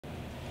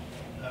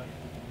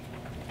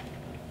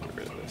Get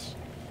rid of this.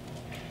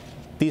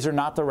 These are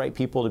not the right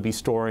people to be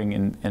storing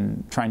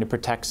and trying to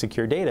protect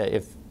secure data.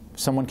 If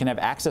someone can have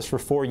access for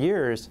 4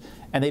 years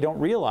and they don't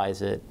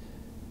realize it,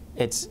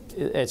 it's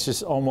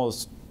just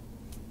almost,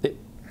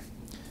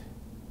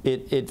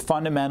 it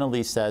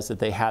fundamentally says that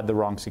they had the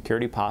wrong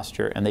security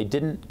posture and they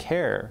didn't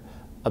care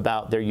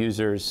about their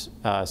users'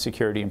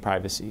 security and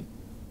privacy.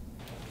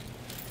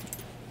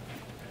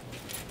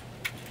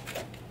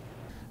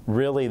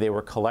 Really, they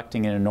were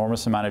collecting an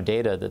enormous amount of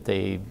data that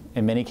they,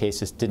 in many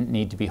cases, didn't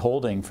need to be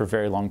holding for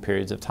very long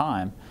periods of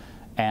time.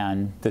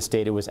 And this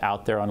data was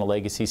out there on a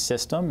legacy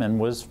system and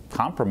was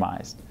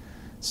compromised.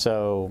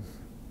 So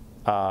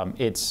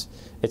it's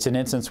an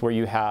instance where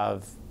you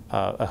have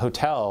a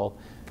hotel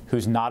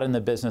who's not in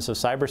the business of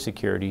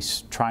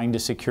cybersecurity trying to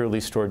securely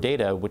store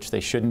data, which they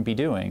shouldn't be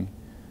doing,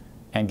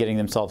 and getting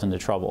themselves into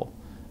trouble.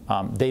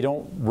 They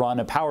don't run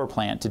a power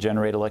plant to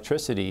generate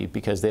electricity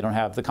because they don't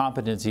have the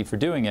competency for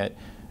doing it.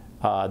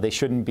 They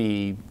shouldn't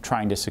be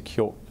trying to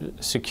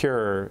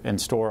secure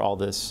and store all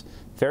this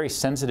very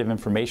sensitive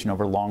information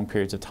over long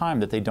periods of time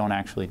that they don't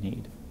actually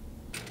need.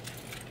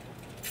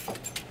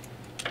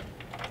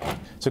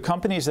 So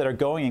companies that are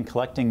going and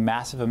collecting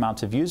massive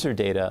amounts of user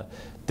data,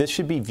 this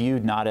should be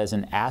viewed not as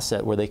an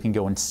asset where they can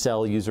go and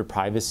sell user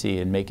privacy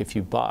and make a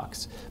few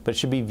bucks, but it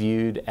should be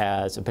viewed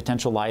as a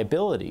potential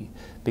liability.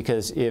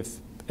 Because if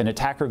an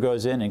attacker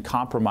goes in and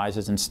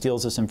compromises and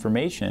steals this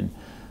information,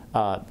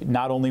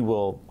 not only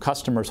will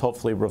customers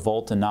hopefully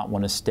revolt and not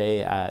want to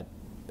stay at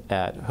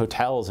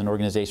hotels and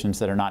organizations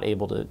that are not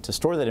able to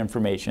store that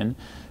information,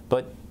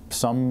 but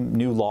some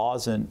new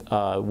laws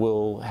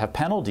will have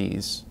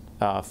penalties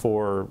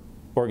for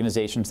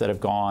organizations that have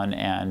gone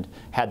and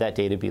had that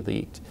data be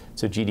leaked.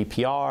 So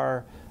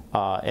GDPR,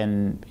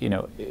 and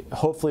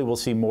hopefully we'll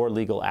see more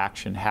legal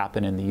action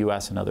happen in the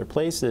US and other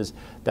places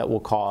that will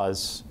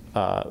cause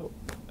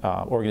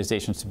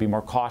organizations to be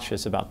more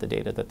cautious about the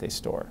data that they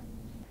store.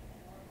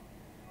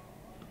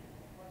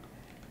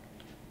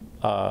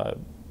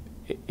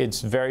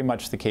 It's very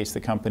much the case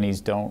that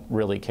companies don't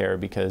really care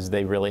because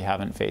they really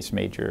haven't faced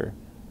major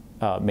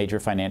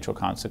financial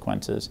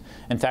consequences.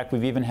 In fact,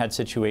 we've even had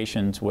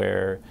situations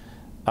where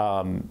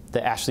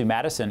the Ashley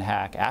Madison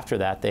hack, after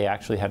that, they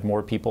actually had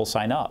more people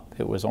sign up.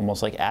 It was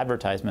almost like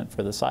advertisement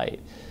for the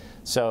site.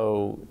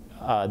 So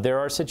there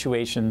are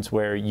situations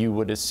where you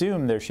would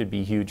assume there should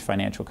be huge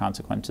financial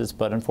consequences,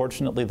 but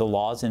unfortunately the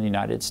laws in the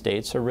United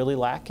States are really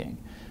lacking.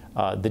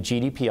 The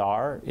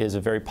GDPR is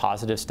a very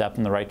positive step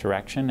in the right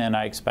direction, and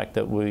I expect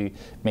that we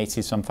may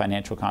see some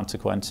financial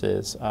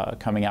consequences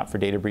coming out for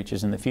data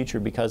breaches in the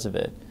future because of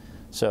it.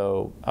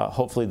 So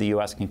hopefully the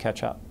US can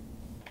catch up.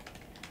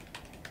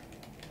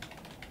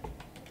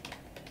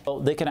 Well,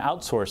 they can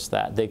outsource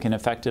that. They can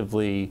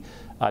effectively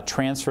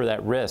transfer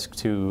that risk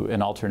to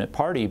an alternate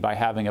party by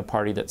having a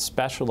party that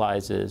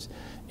specializes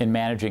in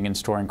managing and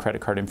storing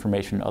credit card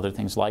information and other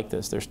things like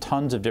this. There's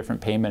tons of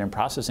different payment and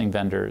processing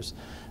vendors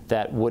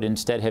that would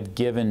instead have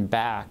given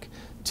back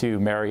to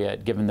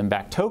Marriott, given them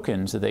back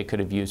tokens that they could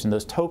have used, and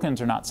those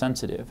tokens are not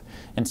sensitive.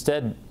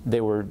 Instead,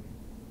 they were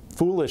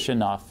foolish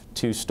enough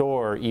to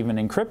store, even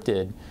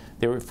encrypted,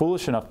 they were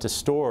foolish enough to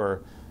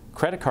store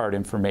credit card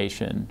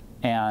information,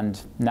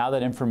 and now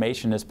that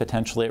information is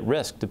potentially at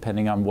risk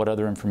depending on what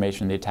other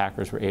information the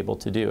attackers were able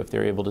to do, if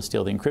they're able to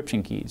steal the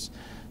encryption keys.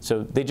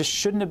 So they just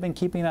shouldn't have been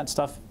keeping that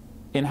stuff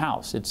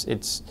in-house.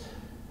 It's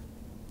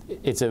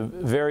a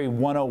very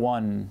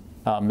 101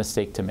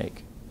 mistake to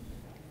make.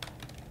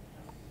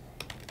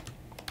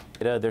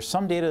 There's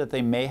some data that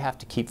they may have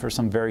to keep for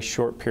some very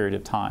short period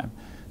of time.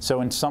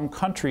 So in some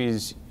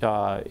countries,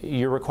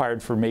 you're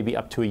required for maybe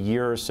up to a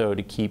year or so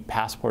to keep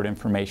passport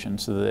information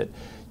so that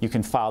you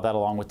can file that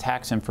along with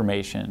tax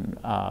information.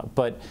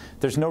 But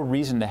there's no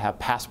reason to have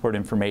passport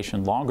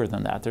information longer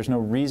than that. There's no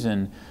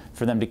reason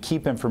for them to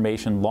keep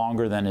information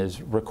longer than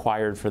is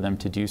required for them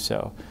to do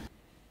so.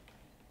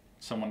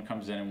 Someone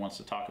comes in and wants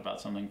to talk about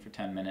something for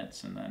 10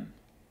 minutes and then...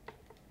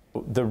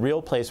 The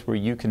real place where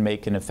you can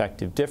make an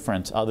effective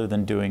difference, other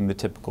than doing the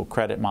typical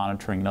credit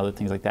monitoring and other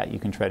things like that, you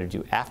can try to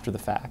do after the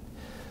fact.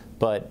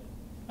 But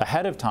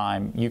ahead of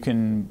time, you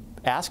can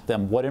ask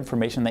them what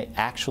information they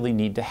actually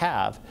need to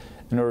have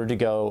in order to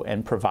go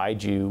and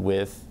provide you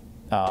with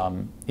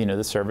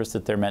the service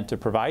that they're meant to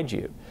provide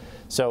you.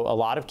 So a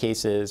lot of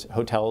cases,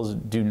 hotels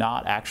do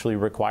not actually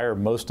require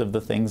most of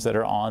the things that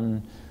are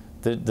on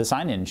the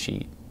sign-in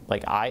sheet.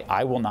 Like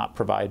I will not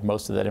provide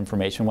most of that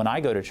information when I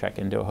go to check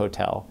into a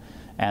hotel,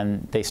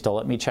 and they still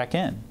let me check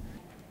in.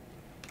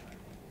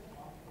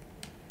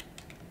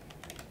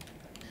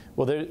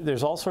 Well,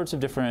 there's all sorts of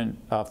different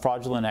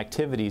fraudulent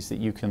activities that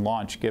you can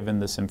launch given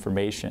this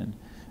information.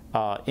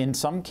 In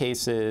some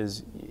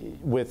cases,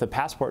 with a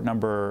passport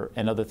number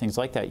and other things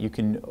like that, you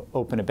can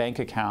open a bank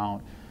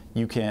account,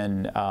 you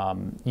can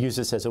use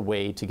this as a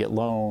way to get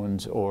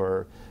loans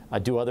or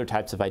do other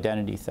types of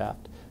identity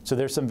theft. So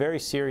there's some very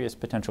serious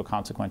potential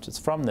consequences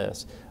from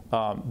this.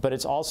 But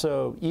it's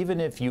also, even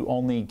if you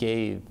only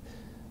gave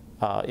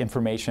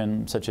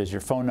information such as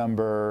your phone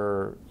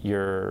number,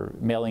 your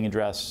mailing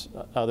address,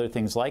 other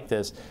things like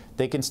this,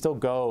 they can still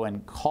go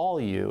and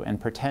call you and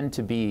pretend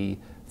to be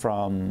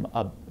from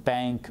a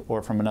bank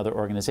or from another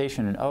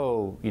organization, and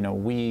oh, you know,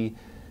 we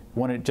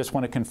just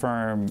want to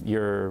confirm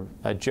you're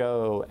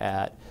Joe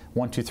at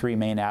 123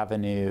 Main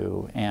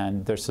Avenue,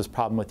 and there's this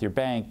problem with your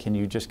bank. Can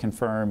you just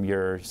confirm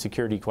your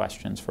security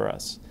questions for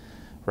us,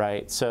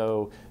 right?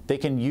 So they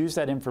can use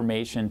that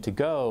information to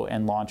go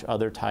and launch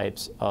other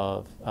types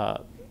of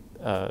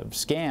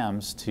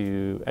scams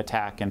to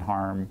attack and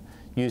harm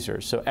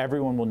users. So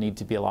everyone will need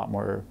to be a lot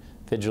more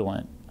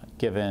vigilant,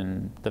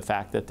 given the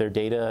fact that their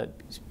data,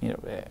 you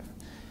know,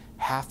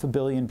 500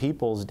 million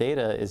people's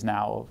data is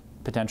now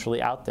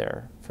potentially out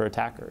there for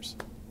attackers.